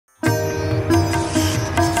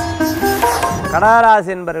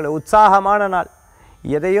கடகராசி என்பவர்கள் உற்சாகமான நாள்,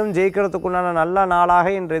 எதையும் ஜெயிக்கிறதுக்குண்டான நல்ல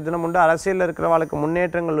நாளாக இன்றைய தினம் உண்டு. அரசியலில் இருக்கிறவாளுக்கு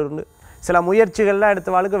முன்னேற்றங்கள் உண்டு. சில முயற்சிகள்லாம்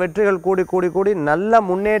எடுத்தவாளுக்கு வெற்றிகள் கூடி கூடி கூடி நல்ல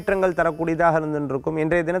முன்னேற்றங்கள் தரக்கூடியதாக இருந்துருக்கும்.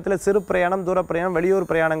 இன்றைய தினத்தில் சிறு பிரயாணம், தூர பிரயாணம், வெளியூர்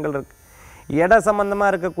பிரயாணங்கள் இருக்குது. இட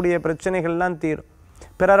சம்பந்தமாக இருக்கக்கூடிய பிரச்சனைகள்லாம் தீரும்.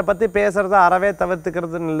 பிறரை பற்றி பேசுகிறத அறவே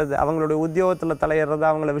தவிர்த்துக்கிறது நல்லது. அவங்களுடைய உத்தியோகத்தில் தலையிடுறது,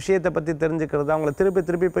 அவங்கள விஷயத்தை பற்றி தெரிஞ்சுக்கிறது, அவங்கள திருப்பி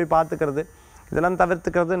திருப்பி போய் பார்த்துக்கிறது, இதெல்லாம்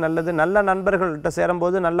தவிர்த்துக்கிறது நல்லது. நல்ல நண்பர்கள்கிட்ட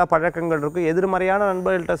சேரும்போது நல்ல பழக்கங்கள் இருக்கும். எதிர்மறையான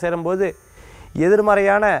நண்பர்கள்கிட்ட சேரும்போது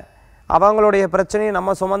எதிர்மறையான அவங்களுடைய பிரச்சனையை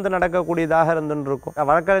நம்ம சுமந்து நடக்கக்கூடியதாக இருந்துருக்கும்.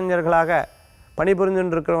 வழக்கறிஞர்களாக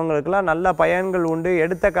பணிபுரிஞ்சுட்டு இருக்கிறவங்களுக்கெல்லாம் நல்ல பயன்கள் உண்டு.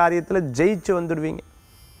 எடுத்த காரியத்தில் ஜெயிச்சு வந்துடுவீங்க.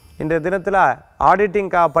 இன்றைய தினத்தில்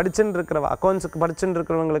படிச்சுட்டு இருக்கிறவ அக்கௌண்ட்ஸுக்கு படிச்சுட்டு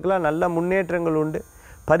இருக்கிறவங்களுக்கெல்லாம் நல்ல முன்னேற்றங்கள் உண்டு.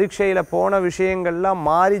 பரீட்சையில் போன விஷயங்கள்லாம்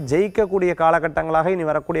மாறி ஜெயிக்கக்கூடிய காலகட்டங்களாக இனி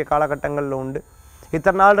வரக்கூடிய காலகட்டங்களில் உண்டு.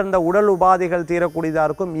 இத்தனை நாள் இருந்த உடல் உபாதைகள் தீரக்கூடியதாக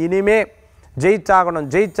இருக்கும். இனிமே ஜெயிச்சாகணும்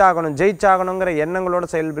ஜெயிச்சாகணும் ஜெயிச்சாகணுங்கிற எண்ணங்களோட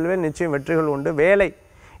செயல்படுவேன். நிச்சயம் வெற்றிகள் உண்டு. வேலை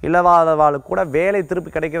இல்லாதவாளுக்கு கூட வேலை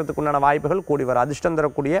திருப்பி கிடைக்கிறதுக்கு உண்டான வாய்ப்புகள் கூடி வரும். அதிர்ஷ்டம்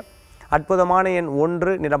தரக்கூடிய அற்புதமான எண்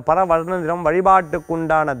 1, நிறம் பர வர்ண நிறம்.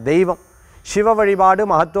 வழிபாட்டுக்குண்டான தெய்வம் சிவ வழிபாடு,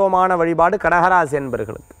 மகத்துவமான வழிபாடு கடகராசி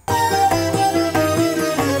என்பர்களுக்கு.